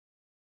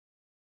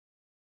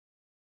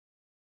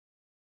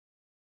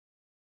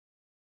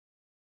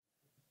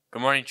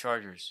Good morning,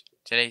 Chargers.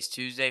 Today is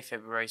Tuesday,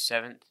 February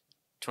 7th,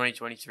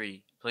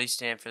 2023. Please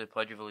stand for the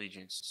Pledge of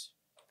Allegiance.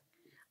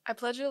 I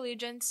pledge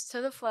allegiance to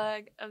the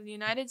flag of the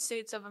United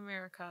States of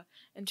America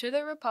and to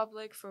the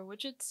republic for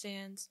which it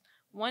stands,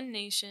 one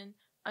nation,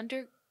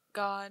 under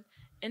God,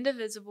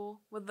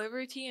 indivisible, with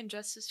liberty and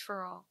justice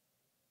for all.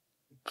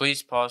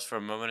 Please pause for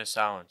a moment of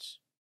silence.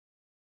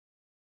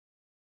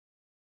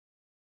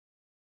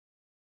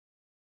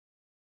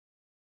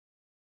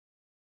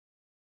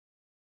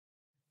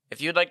 If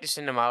you would like to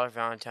send a Mylar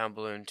Valentine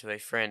balloon to a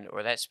friend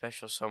or that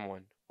special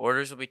someone,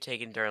 orders will be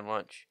taken during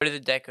lunch. Go to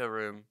the Deco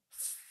Room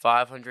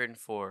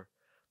 504.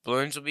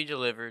 Balloons will be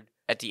delivered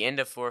at the end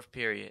of fourth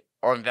period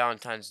on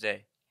Valentine's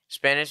Day.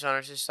 Spanish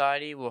Honor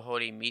Society will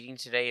hold a meeting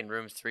today in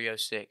room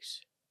 306.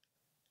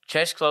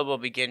 Chess Club will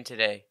begin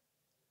today.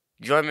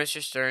 Join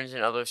Mr. Stearns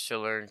and others to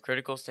learn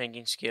critical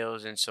thinking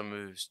skills and some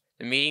moves.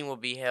 The meeting will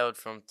be held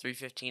from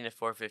 3:15 to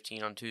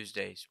 4:15 on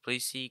Tuesdays.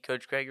 Please see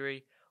Coach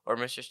Gregory or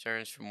Mr.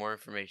 Stearns for more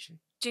information.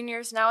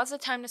 Juniors, now is the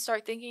time to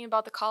start thinking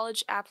about the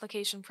college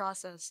application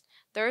process.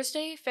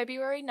 Thursday,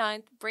 February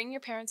 9th, bring your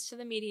parents to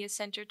the Media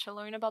Center to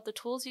learn about the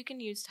tools you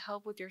can use to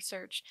help with your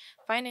search,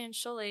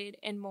 financial aid,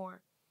 and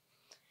more.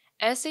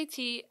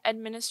 SAT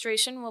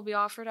administration will be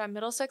offered at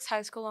Middlesex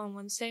High School on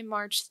Wednesday,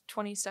 March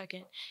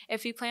 22nd.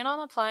 If you plan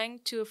on applying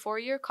to a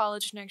four-year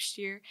college next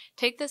year,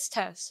 take this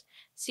test.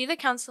 See the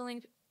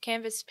counseling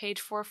Canvas page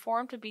for a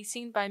form to be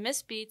seen by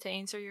Miss B to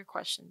answer your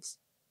questions.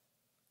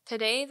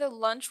 Today, the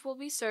lunch will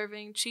be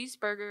serving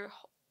cheeseburger,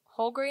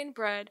 whole grain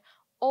bread,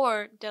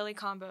 or deli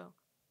combo.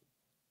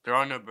 There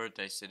are no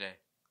birthdays today.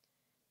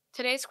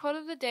 Today's quote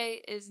of the day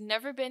is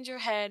 "Never bend your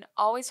head,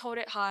 always hold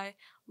it high.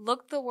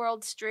 Look the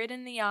world straight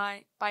in the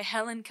eye" by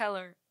Helen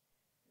Keller.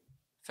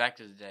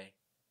 Fact of the day.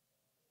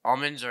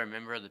 Almonds are a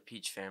member of the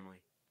peach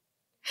family.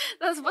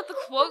 That's what the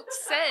quote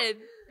said.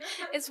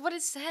 It's what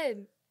it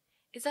said.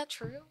 Is that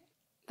true?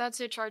 That's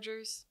it,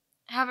 Chargers.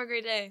 Have a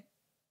great day.